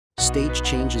Stage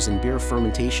changes in beer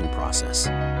fermentation process.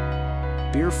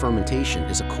 Beer fermentation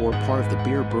is a core part of the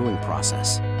beer brewing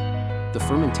process. The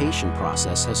fermentation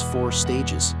process has 4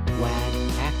 stages: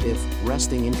 lag, active,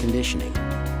 resting, and conditioning.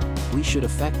 We should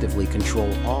effectively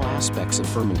control all aspects of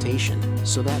fermentation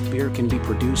so that beer can be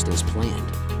produced as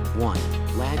planned. 1.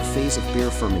 Lag phase of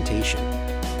beer fermentation.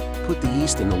 Put the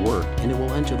yeast in the wort and it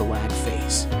will enter the lag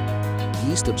phase.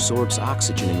 Yeast absorbs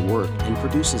oxygen in wort and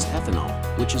produces ethanol,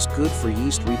 which is good for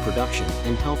yeast reproduction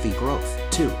and healthy growth.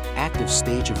 2. Active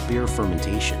stage of beer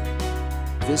fermentation.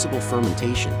 Visible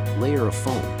fermentation, layer of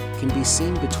foam, can be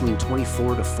seen between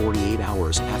 24 to 48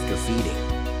 hours after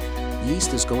feeding.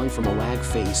 Yeast is going from a lag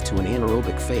phase to an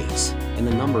anaerobic phase, and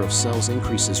the number of cells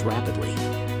increases rapidly.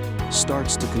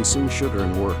 Starts to consume sugar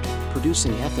and wort,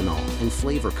 producing ethanol and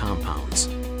flavor compounds.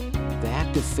 The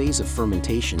active phase of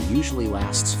fermentation usually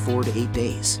lasts 4 to 8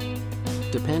 days.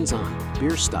 Depends on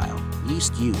beer style,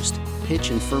 yeast used, pitch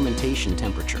and fermentation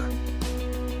temperature.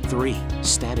 3.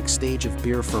 Static stage of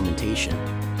beer fermentation.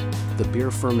 The beer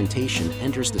fermentation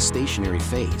enters the stationary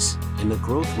phase, and the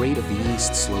growth rate of the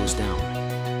yeast slows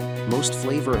down. Most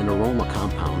flavor and aroma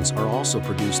compounds are also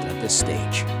produced at this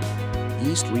stage.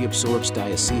 Yeast reabsorbs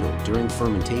diacetyl during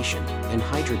fermentation, and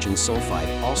hydrogen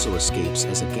sulfide also escapes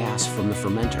as a gas from the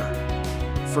fermenter.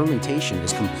 Fermentation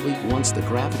is complete once the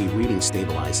gravity reading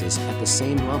stabilizes at the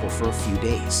same level for a few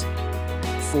days.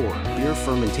 4. Beer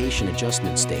fermentation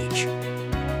adjustment stage.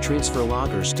 Transfer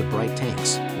lagers to bright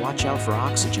tanks. Watch out for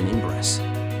oxygen ingress.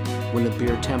 When the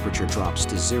beer temperature drops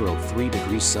to 0.3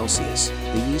 degrees Celsius,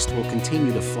 the yeast will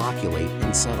continue to flocculate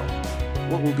and settle.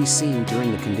 What will be seen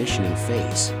during the conditioning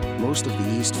phase, most of the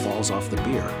yeast falls off the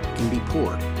beer, can be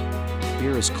poured.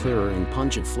 Beer is clearer and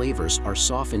pungent flavors are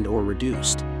softened or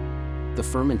reduced. The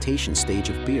fermentation stage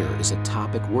of beer is a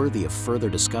topic worthy of further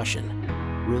discussion.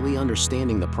 Really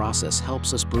understanding the process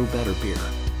helps us brew better beer.